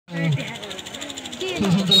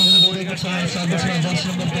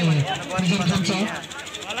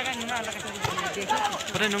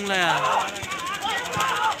Pare nungla ya.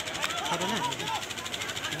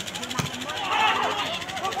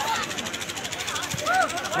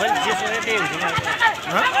 Well, just wait till.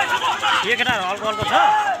 ये केटा alcohol को छ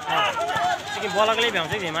कि बलकले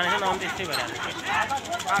भ्याउँछ कि मान्छे नाम त्यस्तै भएर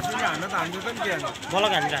आफुले हान्न त हाम्रो पनि के हान्न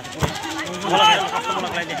बलक हानिरहेको बलक हेर्नु कस्तो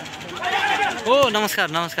बलक लगाइदिए ओ नमस्कार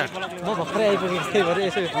नमस्कार म भर्खरै आइपुगेँ त्यही भएर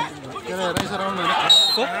यसो रेसर आउनु हैन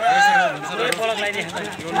को रेसर बलक लगाइदिए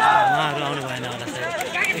उहाँहरु आउनु भएन होला सायद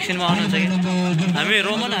एकछिनमा आउनुहुन्छ कि हामी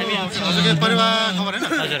रोमन हामी हजुरको परिवार खबर हैन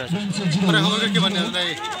हजुर हजुर परिवार खबर के भन्ने हजुरलाई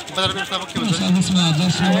बजार व्यवस्थापक के भन्छ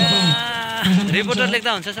रिपोर्टर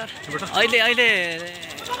लेख्दा हुन्छ सर अहिले अहिले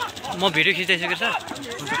म भिडियो खिच्दैछु सर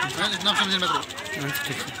नाम सम्झिनु मात्र हुन्छ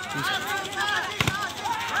ठीक छ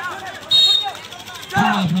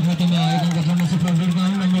आफ्नो खातामा आएको जम्मा सफल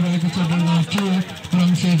निर्माण नम्बर रहेको छ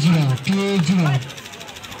Final-Brongsi Vs Dedgau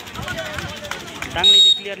टाङ्गले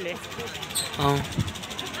क्लियरले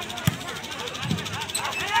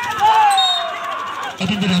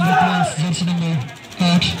अत्यन्तै राम्रो प्लेस जर्सी नम्बर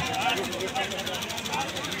 8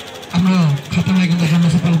 हाम्रो खातामा आएको जम्मा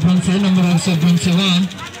सफल Brongsi नम्बर रहेको छ Brongsi 1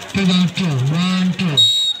 Dedgau 2 1-2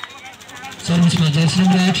 सर्भिसमा Jersey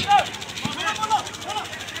number 8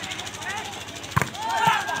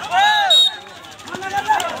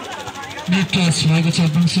 toss भएको छ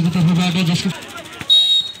Brongsiको तर्फबाट जसको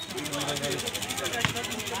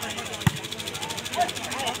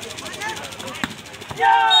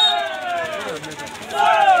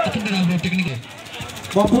अत्यन्तै राम्रो टेक्निक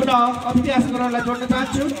म पुनः अतिथि आसनकरणलाई जोड्न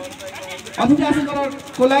चाहन्छु अतिथि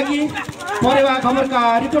आसनकरणको लागि परिवार खबरका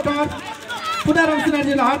रिपोर्टर पुनराम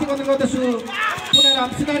सिन्हाजीलाई हार्दिक अनुरोध गर्दछु पुनराम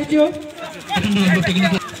सिन्हाजी अत्यन्तै राम्रो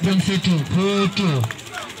टेक्निक Brongsi 2 4-2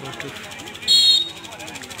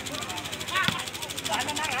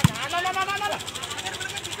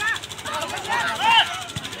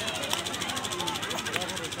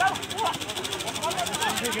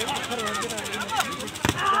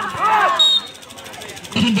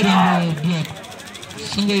 ब्लक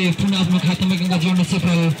सँगै पुनः आफ्नो खातामा गङ्गा जोड्न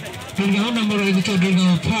सफल Dedgau नम्बर रहेको छ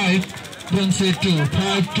Dedgau 5 Brongsi 2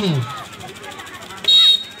 5-2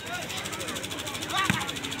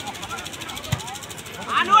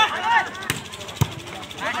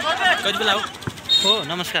 कति बेला हो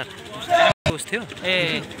नमस्कार होस् थियो ए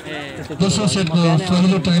दोस्रो सेटको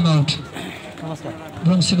पहिलो टाइम आउट नमस्कार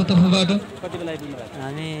Brongsiको तर्फबाट कति बेला आइपुग्नु भयो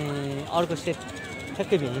हामी अर्को सेट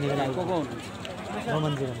ठ्याक्कै भ्याइने बेला आइपुग्यो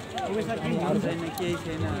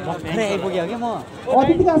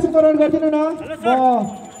अतिथि आसनकरण गरिदिनु न म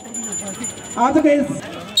आजको यस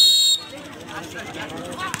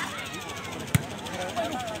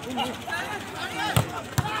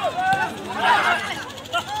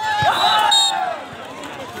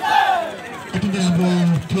अत्यन्तै राम्रो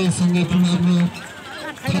प्लेसँगै पुनः आफ्नो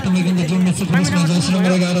खातामा गङ्गा जोड्न सफलमा जर्सी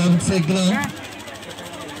नम्बर 11 अभिषेक ग्लाम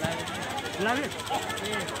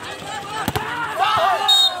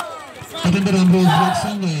अत्यन्तै राम्रो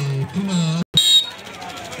ब्लकसँगै पुनः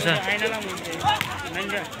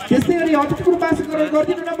त्यस्तै गरी अतिथिको रूपमा आसनकरण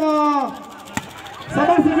गरिदिनु न म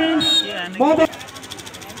समाजसेवी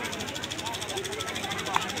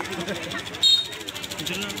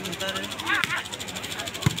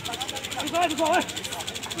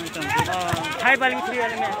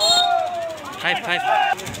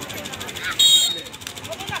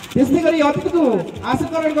त्यस्तै गरी अतिथिको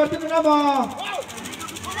आसनकरण गरिदिनु न म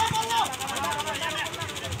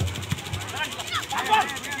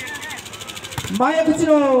माया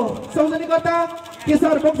गुचिनो सौजन्यकर्ता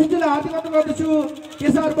केशर बक्सीजीलाई हार्दिक अनुरोध गर्दछु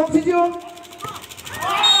केशर बक्सीज्यू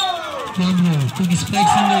राम्रो कुकी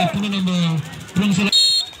स्पाइकसँगै पुनः नम्बर Brongsi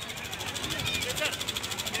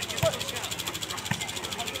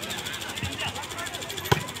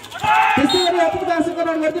त्यस्तै गरी अतिथिको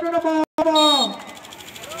आसनकरण गरिदिनु न म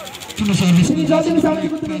पुनः सर्भिस श्री जलदेवी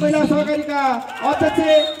सामाजिक उद्यमी महिला सहकारीका अध्यक्ष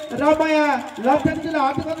रमाया लम्पटेजीलाई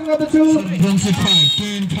हार्दिक अनुरोध गर्दछु Brongsi 5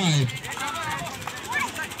 10-5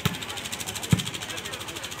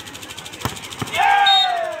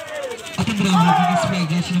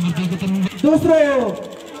 दोस्रो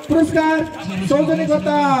पुरस्कार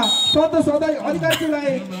सौजन्यकर्ता सन्तोष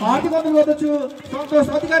अधिकारीज्यूलाई हार्दिक अनुरोध गर्दछु सन्तोष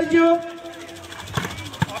अधिकारीज्यू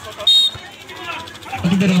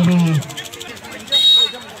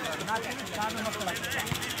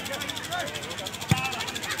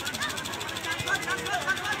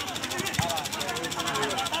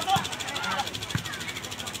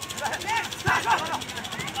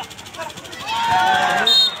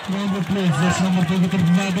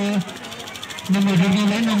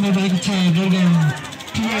number Dedgau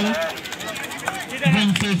 12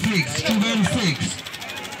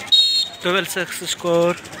 12-6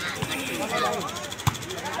 score.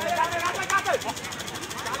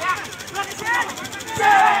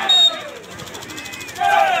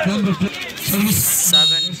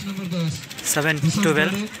 Seven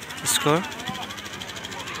 12 score.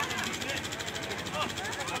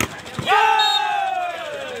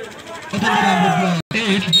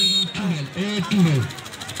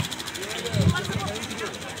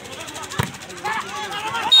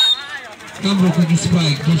 Number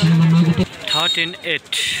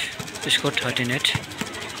 13-8 score. 13-8.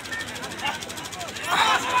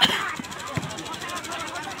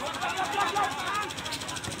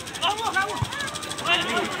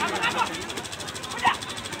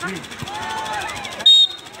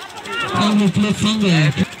 Number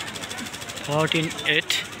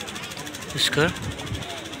 14-8 score.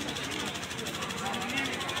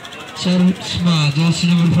 Sharma, jersey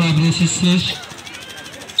number 5, this is Slash.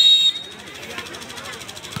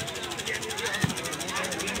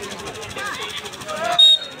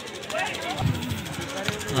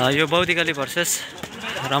 यो बौद्धिकली भर्सेस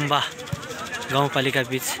रम्बा गाउँपालिका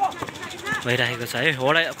बीच भइरहेको छ है।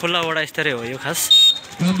 वडा खुल्ला वडा स्तरीय हो यो खास।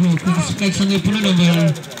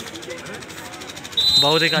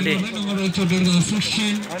 बौद्धिकली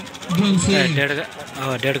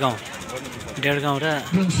डेढगाउँ र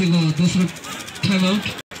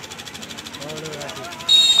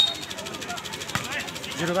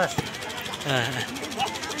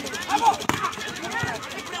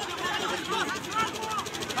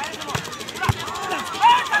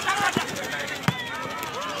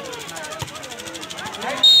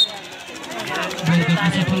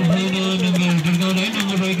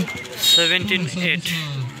Seventeen 8.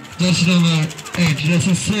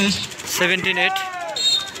 17-8.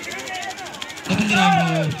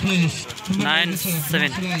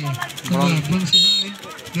 9-7.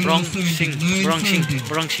 Brongsi.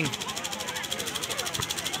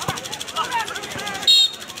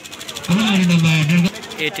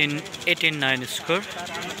 18-9 score.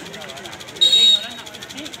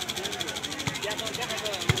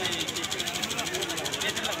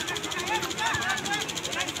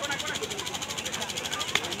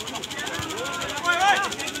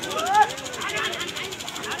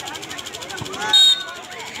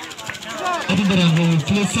 Number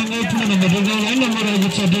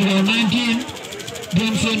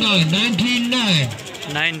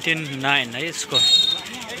 19-9 है score.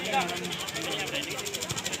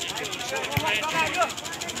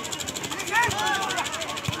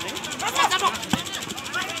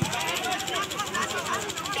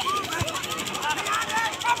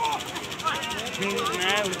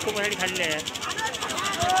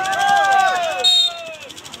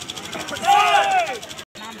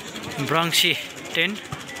 Brongsi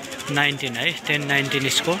 10-19 है 10-19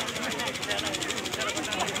 score.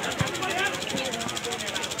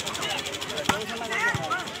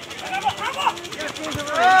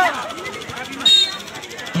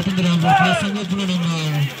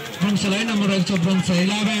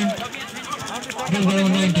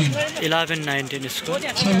 Eleven 19 score.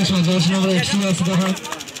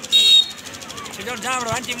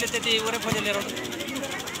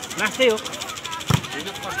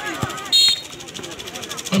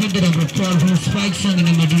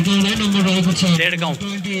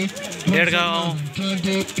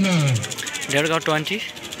 डेढगाउँ 20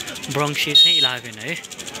 ब्रोंक्सी चाहिँ 11 है.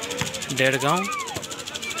 Dedhgaun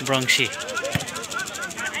ब्रोंक्सी.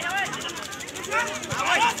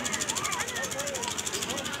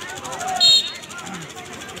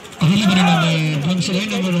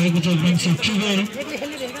 number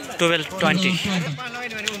 12-20.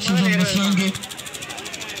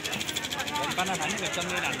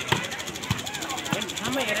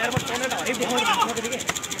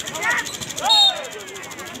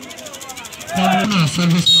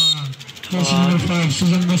 Number 5,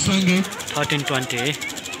 Susan Masange. 13-20 है.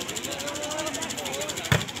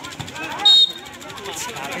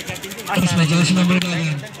 Number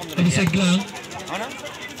 11,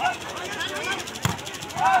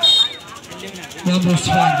 Number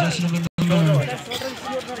 5,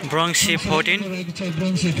 Brongsi 14.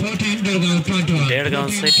 Brongsi 14, Dedhgaun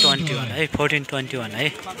चाहिँ 21 है. 14-21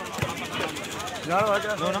 है.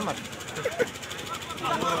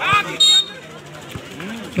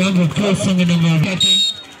 Number 12, number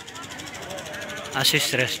 13. Ashish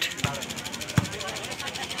Shrestha.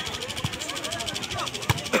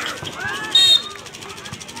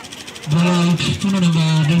 Number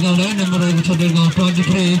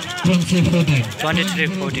 23, Brongsi 14.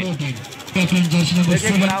 23-14. Captain Judge number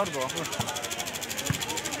 7.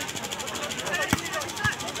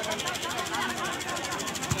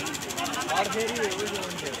 Number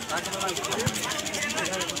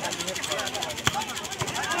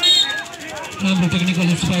technical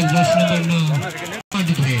is 5, just number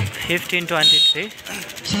 23. 15-23.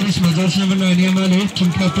 Service just number 9, Yamale,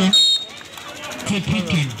 team captain.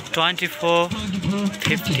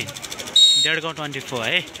 24-15. Dedhgaun 24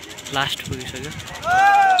 है last पुगिसक्यो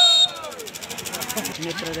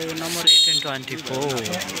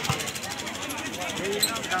 16-24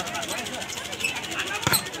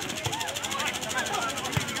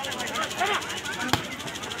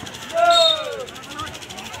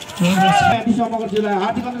 दिशा मगर जिल्ला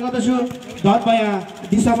हार्दिक अनुरोध गर्दछु धनमाया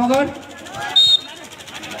दिशा मगर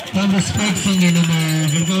नम्बर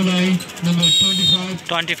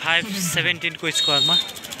 25-17 को स्कोरमा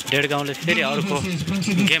डेढगाउँले फेरि अर्को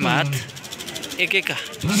गेम हात एक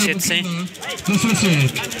सेट चाहिँ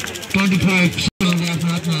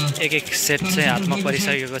एक सेट चाहिँ हातमा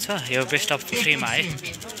परिसकेको छ यो बेस्ट अफ 3 मा है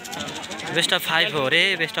बेस्ट अफ 5 हो रे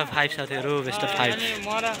बेस्ट अफ 5 साथीहरु बेस्ट अफ 5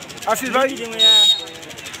 आशिष भाइ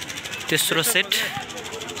तेस्रो सेट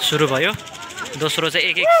सुरु भयो दोस्रो चाहिँ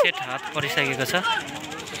एक सेट हात परिसकेको छ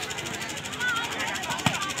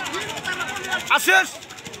आशिष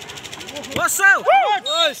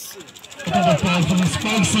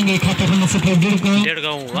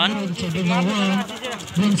डेढगाउँ 1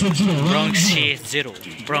 ब्रोङ्सी 0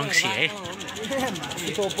 ब्रोङ्सी है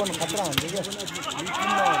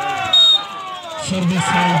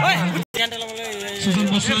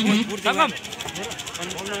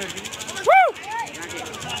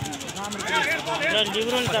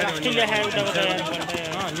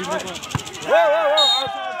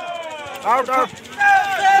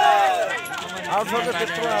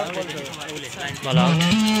Ball out.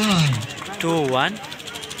 2-1.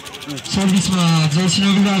 Service ma jersey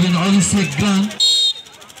number 11 Abhishek Grant.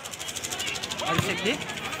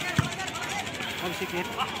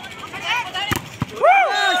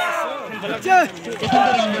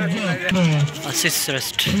 Assist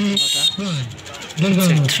rest.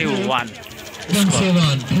 3-1.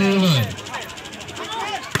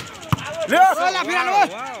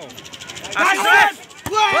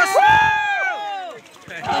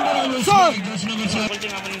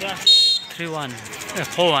 Three one,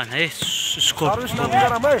 4-1 है स्कोर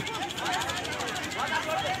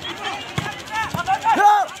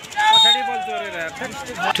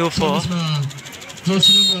 2-4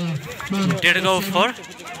 डेढगाउँ 4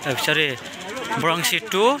 सरी ब्रोङ्सी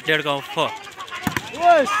 2 डेढगाउँ 4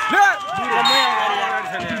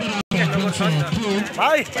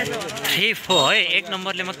 3-4 है एक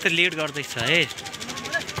नम्बरले मात्र लिड गर्दैछ है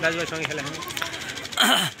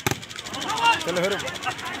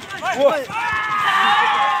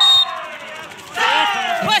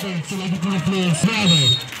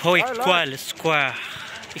हो इक्वल स्क्वायर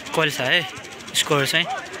इक्वल छ है स्कोर चाहिँ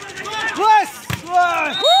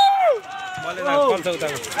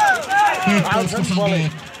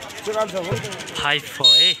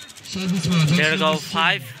 5-4 है डेढगाउँ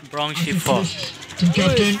 5 ब्रोङ्सी 4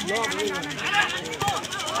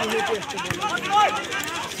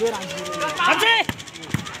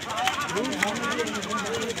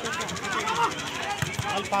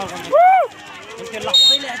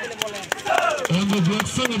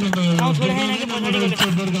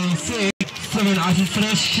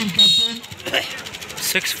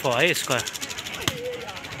 6-4 है स्कोर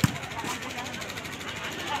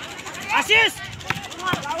आशिष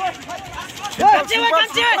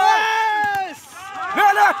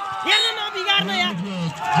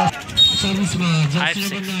Service ma jersey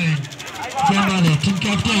number 9 Yamale team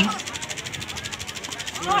captain.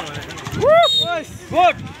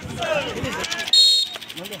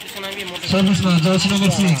 Service ma jersey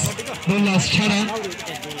number 6 Bolas Chara.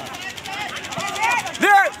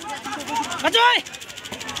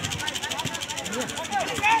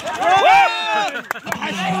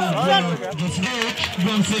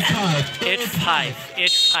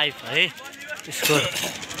 Eight five है score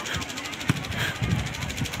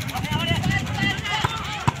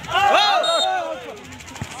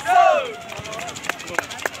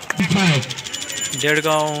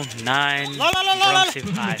Dedhgaun 9 ब्रोङ्सी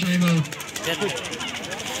 5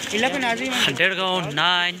 Dedhgaun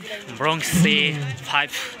 9 ब्रोङ्सी 5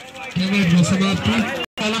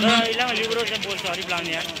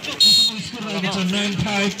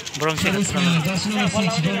 ब्रोङ्सी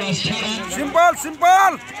simple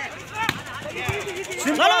simple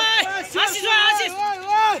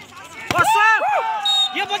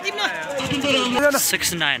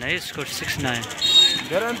 6-9 है score 6-9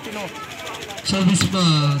 Service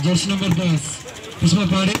ma jersey number 10 Pusma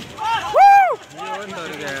Pade.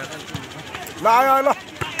 ल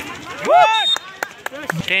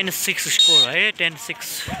 10-6 स्कोर है 10-6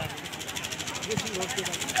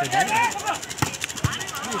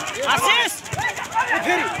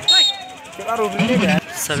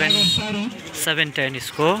 7-10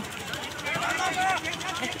 score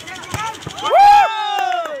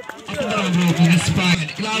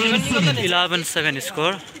 11-7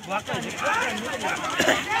 score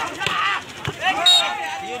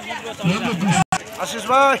आशीष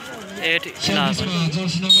भाइ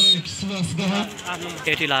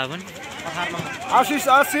 8-11 आशीष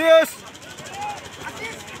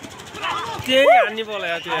त्यही हान्ने बोला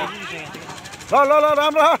त्यो ल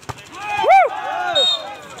राम्रो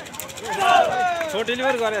छोट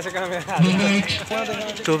डेलिभरी गरेछ काम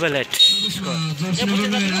 12-8 स्कोर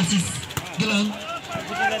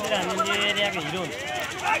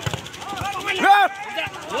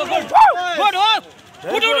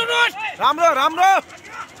राम्रो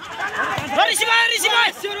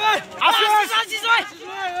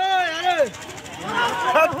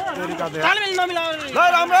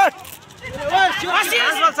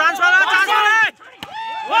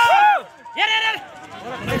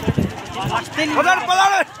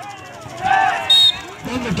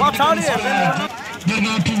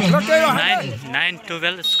Nine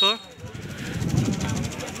 12 score.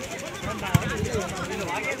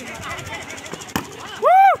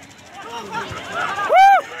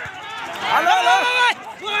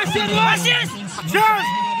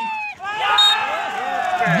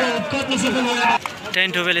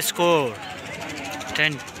 Ten 12 score.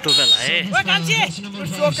 10-12 है.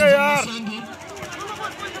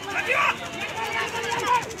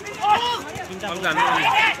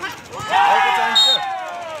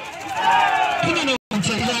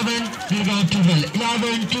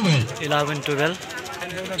 Eleven 12.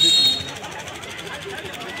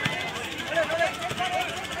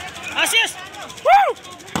 Assist.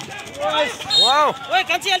 Wow. Oi,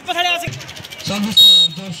 kanchi help पछाडि आछ. Service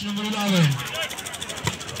number 11.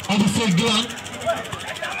 Abhishek Duan.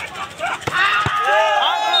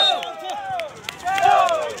 Out.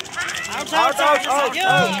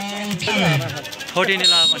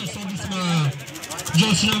 14-11.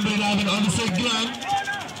 Jersey number 11 Abhishek Duan.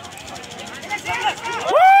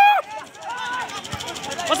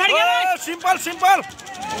 पछाडि गयो. Simple.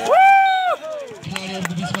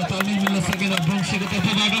 खेलाडीहरुको बीचमा तालमेल मिल्न सकेन ब्रोङ्सीको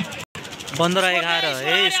तर्फबाट. 15-11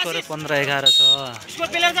 है स्कोर 15-11 छ. स्कोर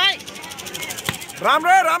प्लेयर जाय.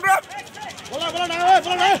 राम्रो. बोला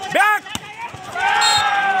ब्याक.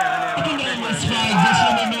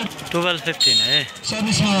 12-15 है.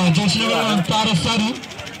 सर्भिसमा जर्सी नम्बर 1 तारा सारू.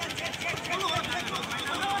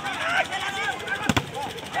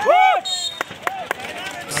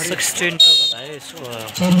 Sixteen है स्कोर.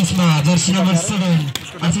 सर्भिसमा जर्सी नम्बर 7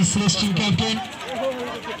 आशिष श्रेष्ठ क्याप्टेन.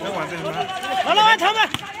 हेलो थामा.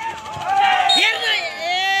 हेर्न ए.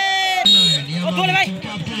 ओ बोले भाइ.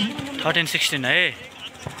 13-16 है.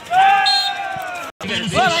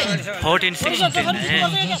 14-16 है.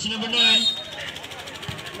 जर्सी नम्बर 9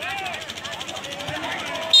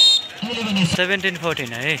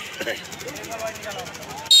 17-14 है.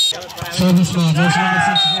 सर्भिसमा Jersey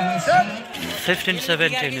number 6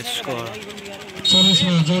 15-17 score.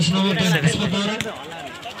 सर्भिसमा Jersey number 10 अस्पताल.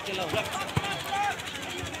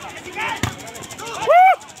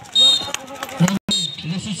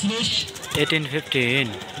 18-15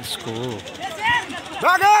 स्कोर.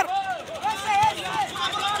 Dagger.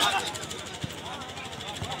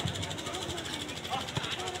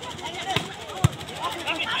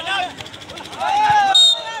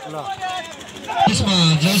 त्यसमा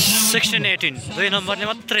जर्सी 16-18 दुई नम्बरले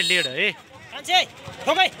मात्रै लिड है. कान्छे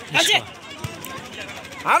ठोकै कान्छे.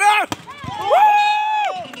 अरे.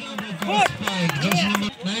 Jersey number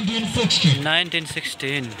 19-16.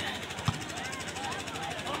 19-16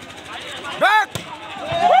 Back.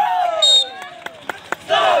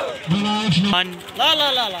 ल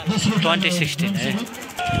 2016 है.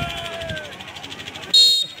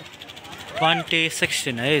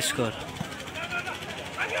 2016 है स्कोर.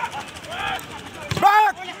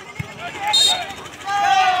 Back.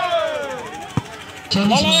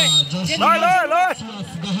 सर्भिसमा जर्सी ल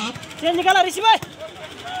चेन्ज निकाल ऋषि भाइ.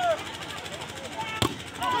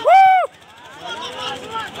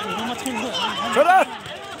 चलो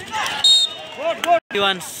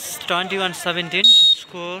 21-17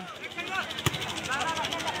 स्कोर.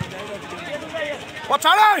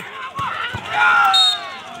 पछाडि.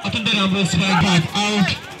 अत्यन्त राम्रो strike back out.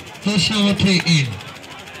 Jersey number 3 in.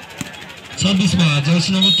 सर्भिसमा Jersey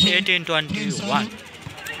number 3 18-21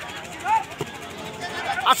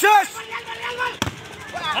 Ashish.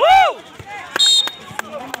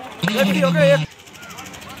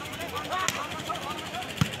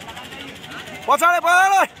 Okay. पछाडि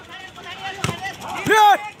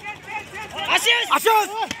आशिष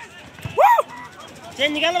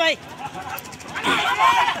चेन्ज निकाल्नु भाइ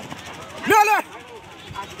ले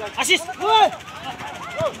आशिष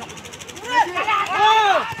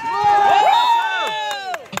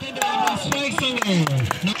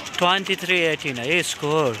 23-18 है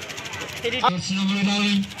स्कोर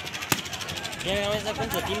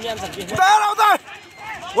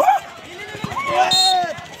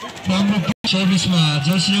सर्भिसमा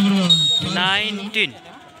जर्सी नम्बर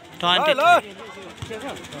 19-23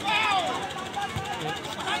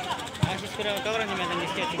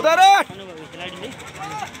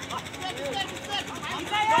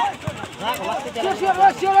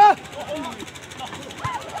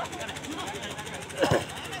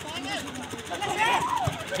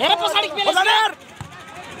 हेर पछाडि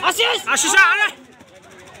आशिष आशिष आले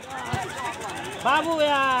बाबु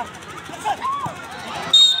यार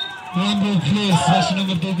राम्रो प्लेस जर्सी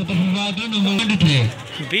नम्बर 2 को तर्फबाट नम्बर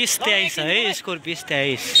 23 20-23 है स्कोर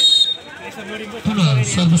 20-23 पुनः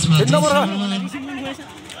सर्भिसमा है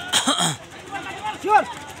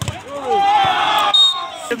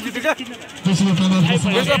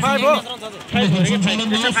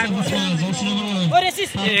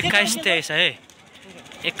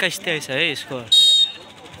 21-23 है स्कोर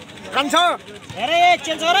कान्छ हेरे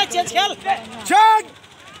चेन्ज गर चेन्ज खेल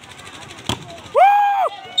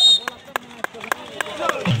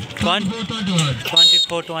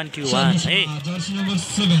 24-21 है जर्सी नम्बर 7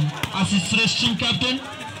 आशिष श्रेष्ठ क्याप्टेन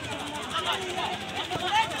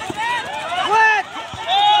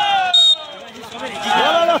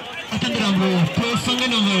अत्यन्त राम्रो प्लेस सँगै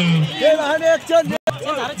number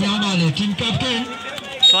यामाले team captain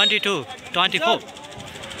 22-24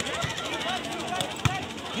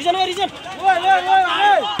 reason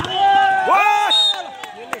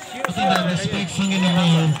respect सँगै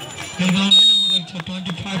नम्बर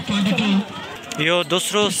 25-22 यो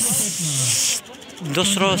दोस्रो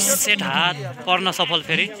सेट हात पर्न सफल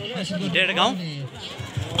फेरि डेढगाउँ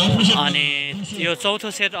अनि यो चौथो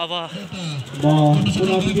सेट अब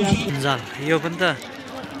जाल यो पनि त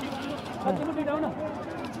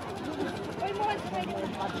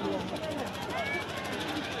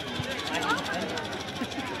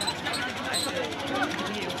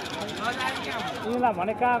तिमीलाई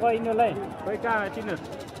भने कहाँ गयो यिनीहरूलाई खोइ कहाँ चिन्नु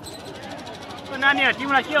नानीहरू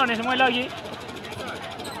तिमीलाई के भनेछ मैले अघि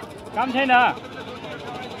काम छैन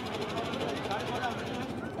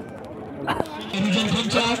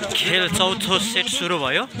खेल चौथो सेट सुरु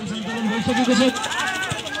भयो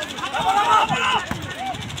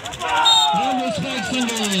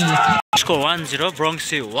स्कोर 1-0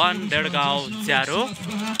 ब्रोङ्सी 1 डेढगाउँ 0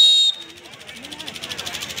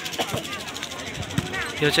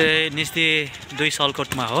 यो चाहिँ निस्दी 2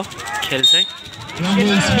 सहलकोटमा हो खेल चाहिँ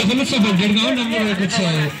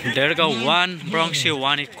डेढगाउँ 1 ब्रोङ्सी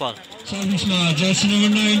 1 इक्वल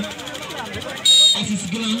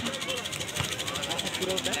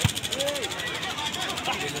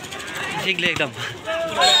ठिकले एकदम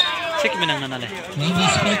सिक्मिनाङ नानाले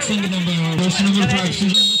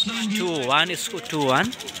 2-1 स्कोर 2-1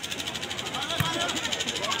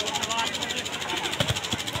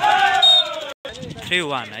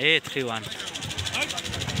 3-1 है 3-1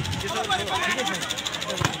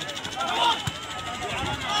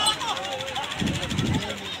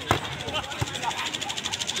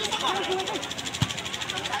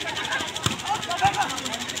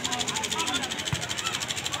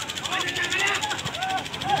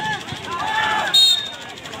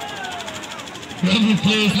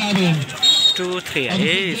 2-3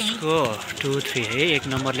 है स्कोर 2-3 है एक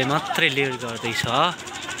नम्बरले मात्रै लिड गर्दैछ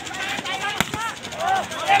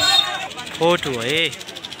 4-2 है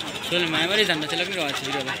सोल मायाबारी जान्न चाहिँ लाग्ने रहेछ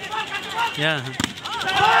भिडियोलाई यहाँ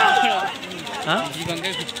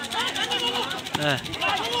जीवनकै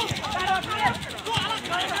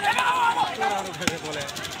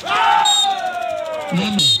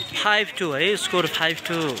 5-2 है स्कोर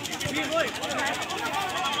 5-2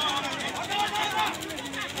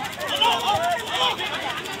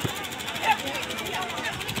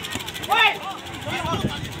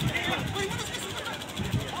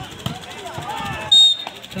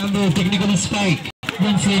 technical spike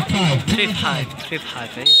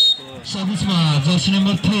 3-5 है सर्भिसमा जर्सी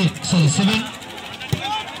नम्बर 7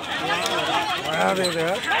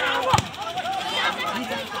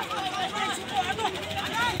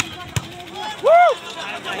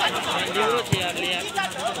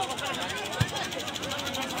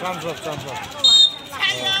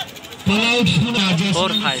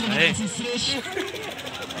 4-5 है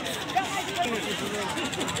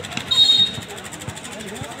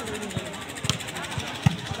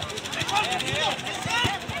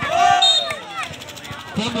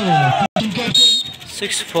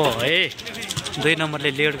 6-4 है 2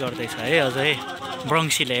 नम्बरले लिड गर्दैछ है अझै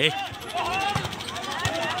ब्रङ्सीले है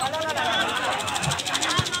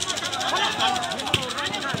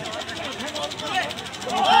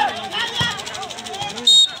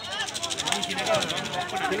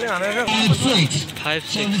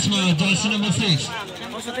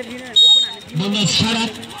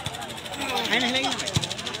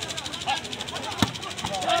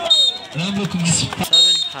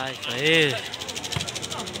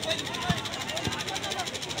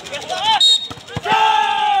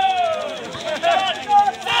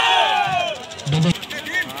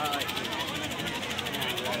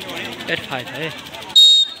है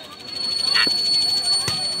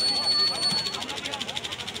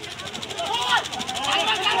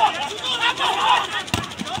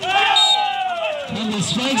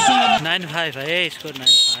 9-5 है स्कोर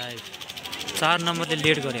 9-5 4 नम्बरले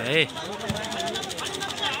लिड गर्यो है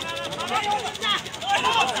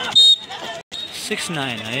 6-9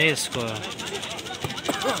 है स्कोर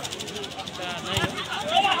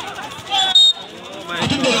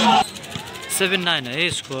 7-9 है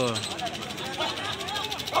स्कोर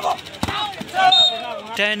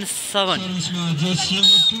 10-7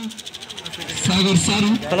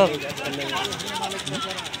 हेलो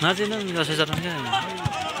नाचिन जसै चलाउनु क्या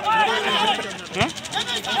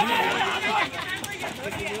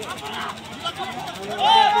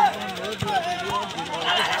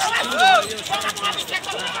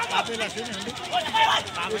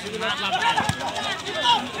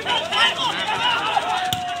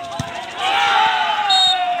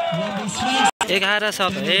एघार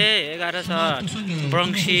शट है 11 शट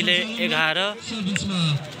ब्रङ्सीले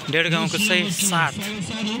 11 डेढगाउँको चाहिँ 7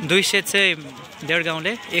 2 सेट चाहिँ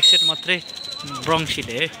डेढगाउँले 1 सेट मात्रै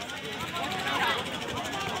ब्रङ्सीले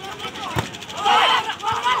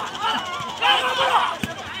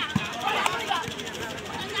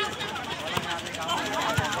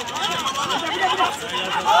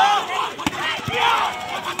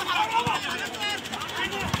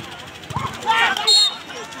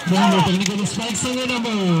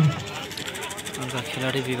उनका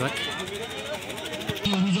खिलाडी विवाद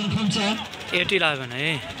 8-11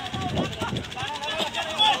 है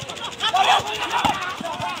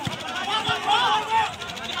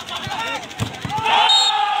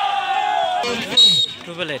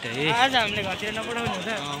 12-8 है आज हामीले घरतिर नपठाउनु हुन्छ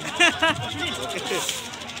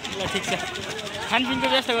ल ठिक छ खानपिनको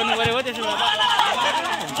व्यवस्था गर्नु पर्यो हो त्यसो भए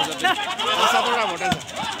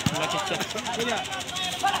ल ठिक छ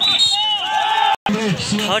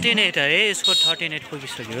 13-8 है स्कोर 13-8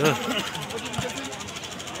 पुगिसक्यो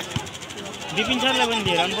बिपिन सरलाई पनि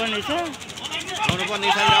धेरै आउनुपर्ने छ आउनु पर्ने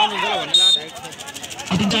छ आउनुहुन्छ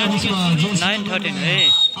भन्ने 9-13 है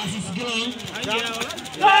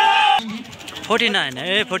 49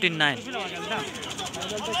 है 49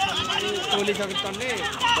 टोली सके तन्ने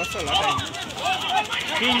बस्छ होला टाइम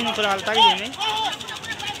 3 कुरा हाल ताकिदिने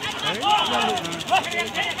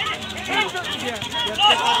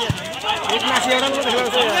एक मास एउटा पनि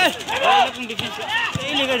खेलाउँछ अहिले पनि डिफेन्स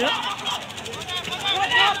यही लेखेको छ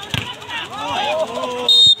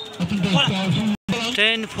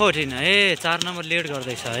 10-14 है 4 नम्बर लिड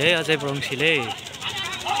गर्दैछ है अझै ब्रङ्सीले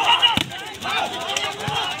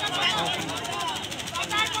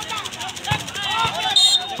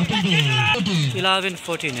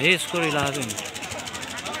 11-14 है स्कोर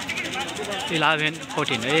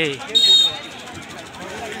 11-14 है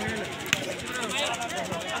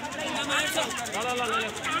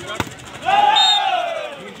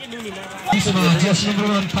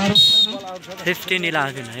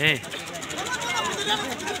 $15-11 है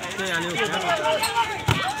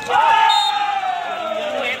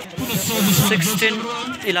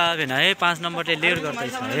 16-11 है 5 नम्बरले लिड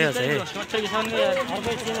गर्दैछ है अझै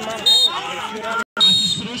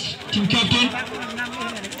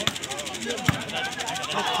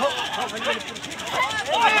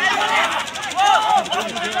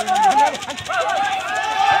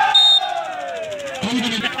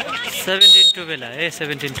 17-12 है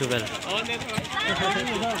 17-12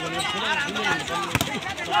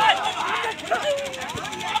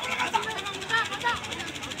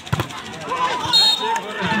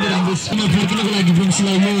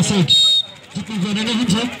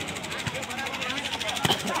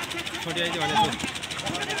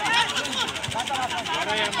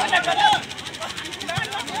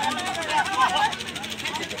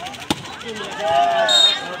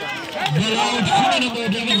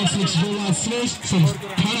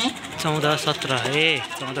 14-17 है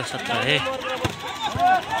 14-17 है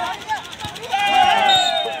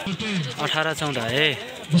 18-14 है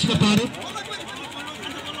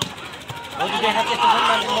देखा त्यस्तो छ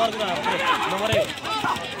नम्बरै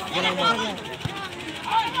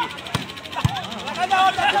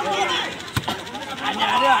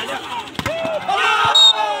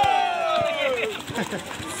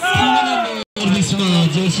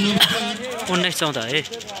उन्नाइस 14 है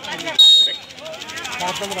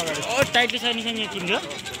टाइटली छ नि तिम्रो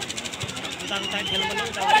टाइट खेल्नु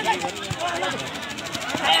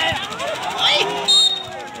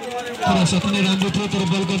सपने राम्रो थियो तर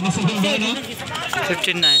बल गर्न सफल भएन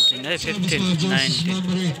 15-19 है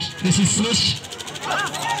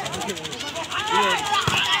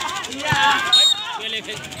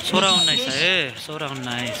 15-19 है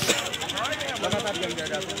 16-19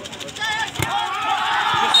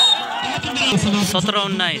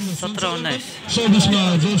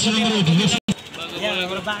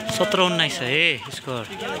 17-19 है स्कोर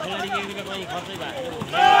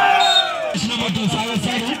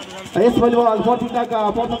यस भलिबल प्रतियोगिताका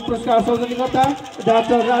प्रथम पुरस्कार सौजन्यकर्ता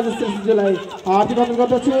डाक्टर राजेश श्रेष्ठज्यूलाई हार्दिक अभिनन्दन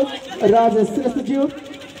गर्दछु राजेश श्रेष्ठज्यू।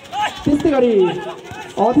 त्यस्तै गरी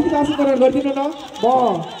अतिथिको आशीर्वाद गरिदिनु न म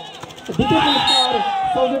द्वितीय पुरस्कार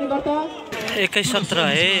सौजन्यकर्ता 21-17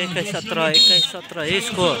 है 21-17 है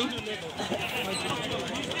स्कोर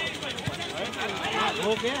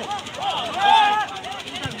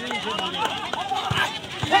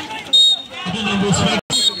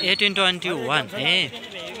 18-21 है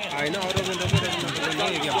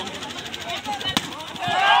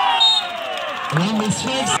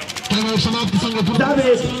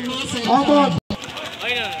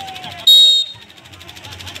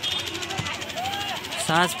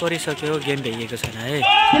साँझ परिसक्यो गेम भइएको छैन है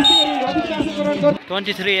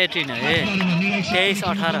 23-18 है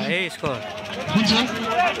 23-18 है स्कोर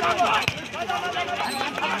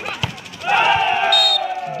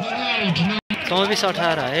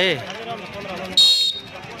 24-18 है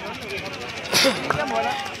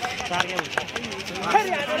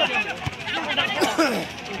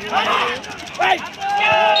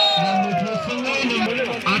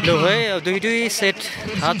लु है अब दुई सेट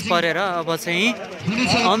हात परेर अब चाहिँ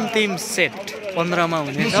अन्तिम सेट 15 मा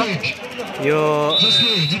हुनेछ यो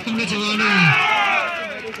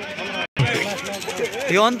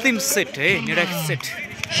अन्तिम सेट है निर्णायक सेट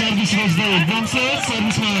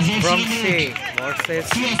ब्रोंक्सी वर्सेस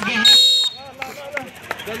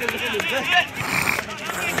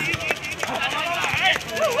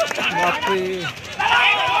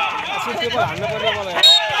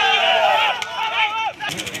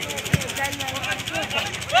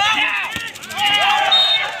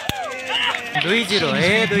दुई 0 है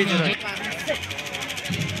 2-0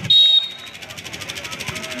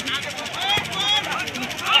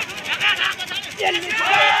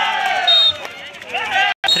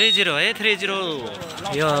 3-0 है 3-0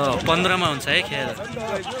 यो 15 मा हुन्छ है खेल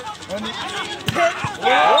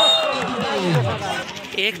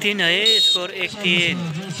 1-3 है स्कोर 1-3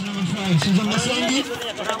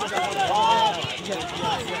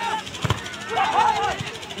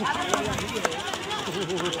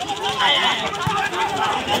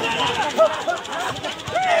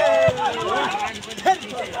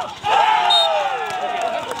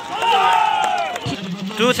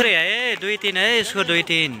 2-3 है 2-3 है स्कोर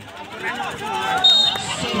 2-3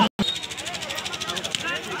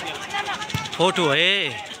 4-2 है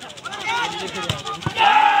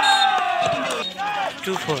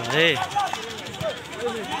 2-4 है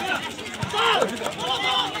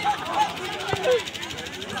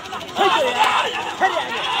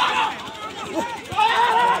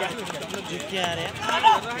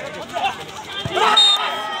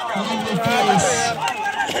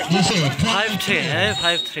 5-3 है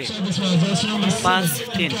 5-3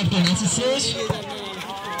 5-3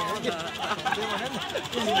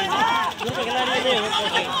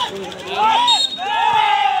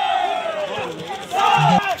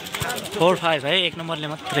 4-5 है 1 नम्बरले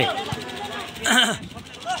मात्रै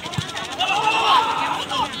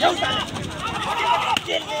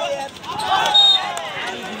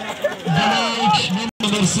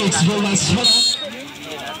Number 6 Rolas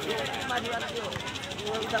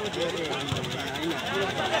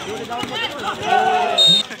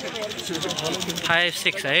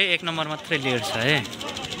 5-6 है 1 नम्बर मात्रै लिड छ है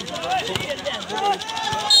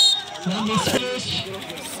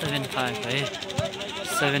 7-5 है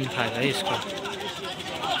 7-5 है स्कोर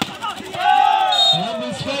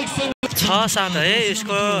 6-7 है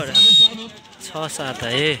स्कोर 6-7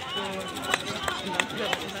 है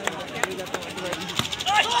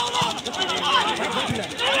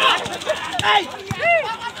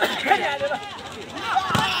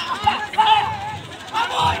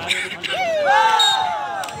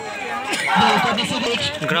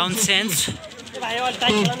 'Ground sense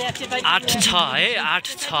 8-6 है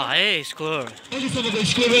 8-6 है स्कोर। अहिलेसम्मको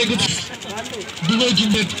स्कोर रहेको छ दुवै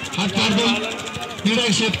टिमले हात पार्दै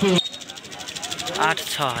निर्णायक सेटको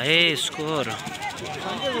 8-6 है स्कोर।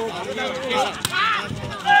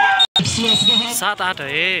 7-8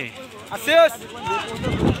 है।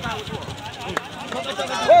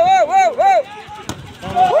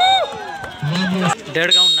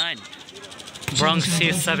 डेढगाउँ 9 ब्रोंक्सी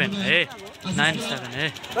 7 है 9-7 है।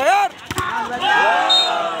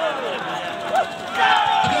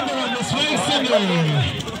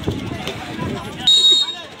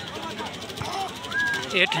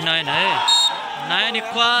 8-9 है 9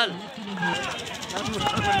 इक्वल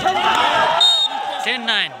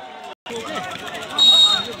 10-9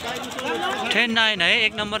 10-9 है।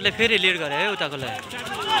 एक नम्बरले फेरि लिड गरे है उताकोलाई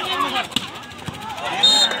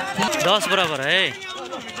 10 बराबर है।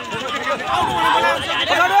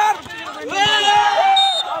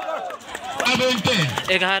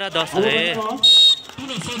 11-10 है।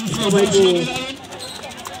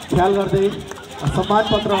 ख्याल गर्दै सम्मान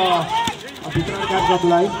पत्र वितरण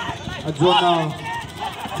कार्यक्रमलाई जोड्न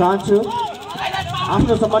चाहन्छु।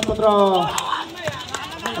 आफ्नो सम्मान पत्र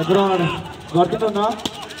ग्रहण गरिदिनु न।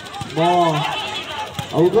 म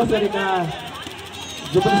उपस्थित गरेका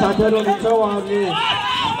जो पनि साथीहरू हुनुहुन्छ उहाँहरूले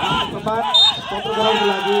सम्मान पत्र गराउनको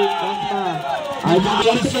लागि मञ्चमा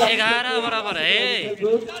आइदिनु। 11 बराबर है।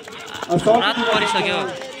 रात परिसक्यो।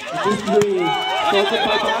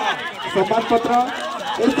 सम्मान पत्र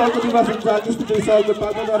यस सालको निर्वाचन 2022 सालको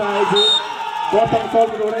पाल्पाद्वारा आयोजित वर्तमान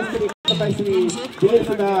सालको गुणस्तरीय श्री दिलीप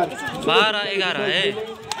सुनार 12-11 है।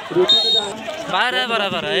 12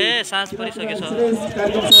 बराबर है। साँझ परिसकेको छ।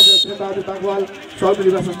 कार्यक्रम बहादुर बागवाल सालको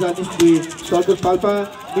निर्वाचन 2022 सालको पाल्पा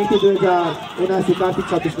मिति 2079 कार्तिक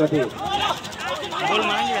 26 गते।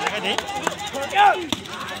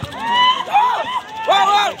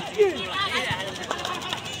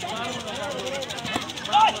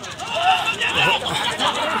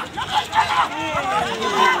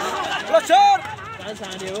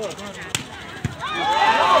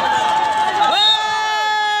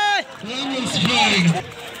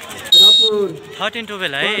 रामपुर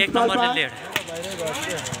 13-12 है। एक नम्बरले लिड।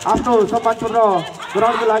 आफ्नो सम्मान पत्र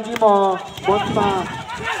ग्रहणको लागि म मञ्चमा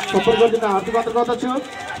सम्पर्क गरिदिन हार्दिक अनुरोध गर्दछु।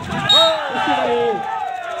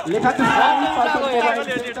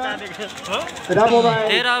 रामु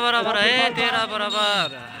 13 बराबर है। 13 बराबर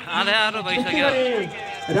आधा भइसक्यो।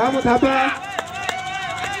 रामु थापा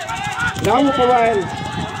रामु मोबाइल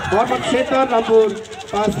वर्तमान क्षेत्र रामपुर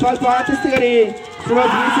 5 पाल्पा। त्यस्तै गरी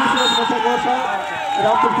सुरज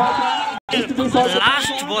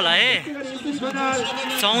लास्ट बल है।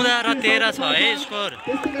 14 र 13 छ है स्कोर।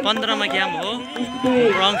 15 मा गेम हो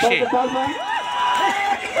ब्रोंक्सी।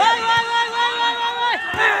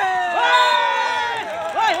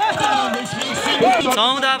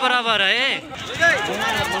 14 बराबर है।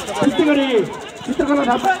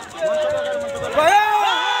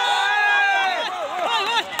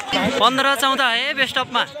 15-14 है बेस्ट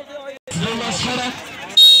अफमा।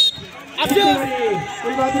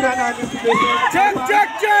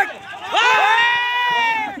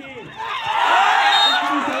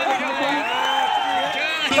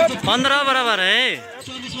 15 बराबर है।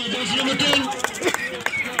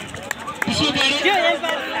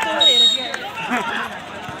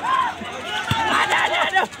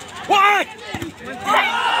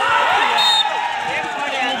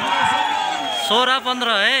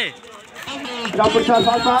 16-15 है।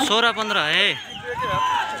 16-15 है।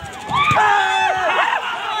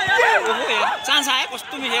 चान्स आयो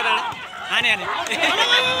कस्तो मिलेर हाने हाने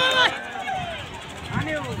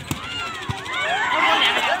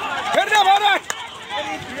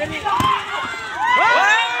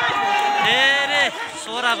रे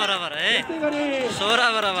 16 बराबर है। 16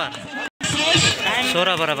 बराबर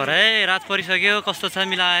 16 बराबर है। रात परिसक्यो। कस्तो छ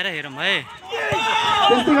मिलाएर हेरौँ है।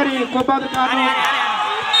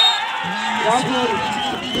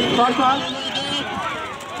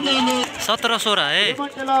 17-16 है।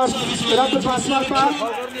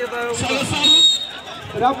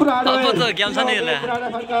 अब त गेम छ नि यसलाई।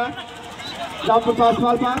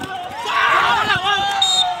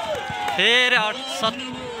 फेरि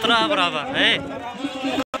 17 बराबर है।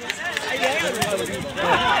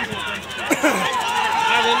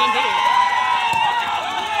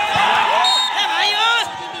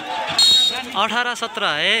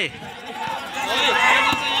 18-17 है।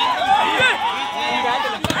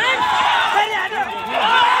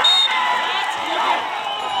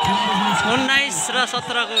 19 र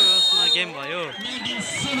 17 को गेम भयो।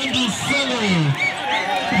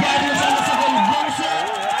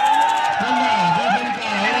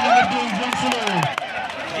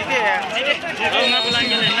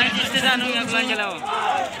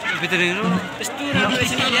 भित्र हिँड्नु यस्तो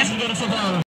राम्रो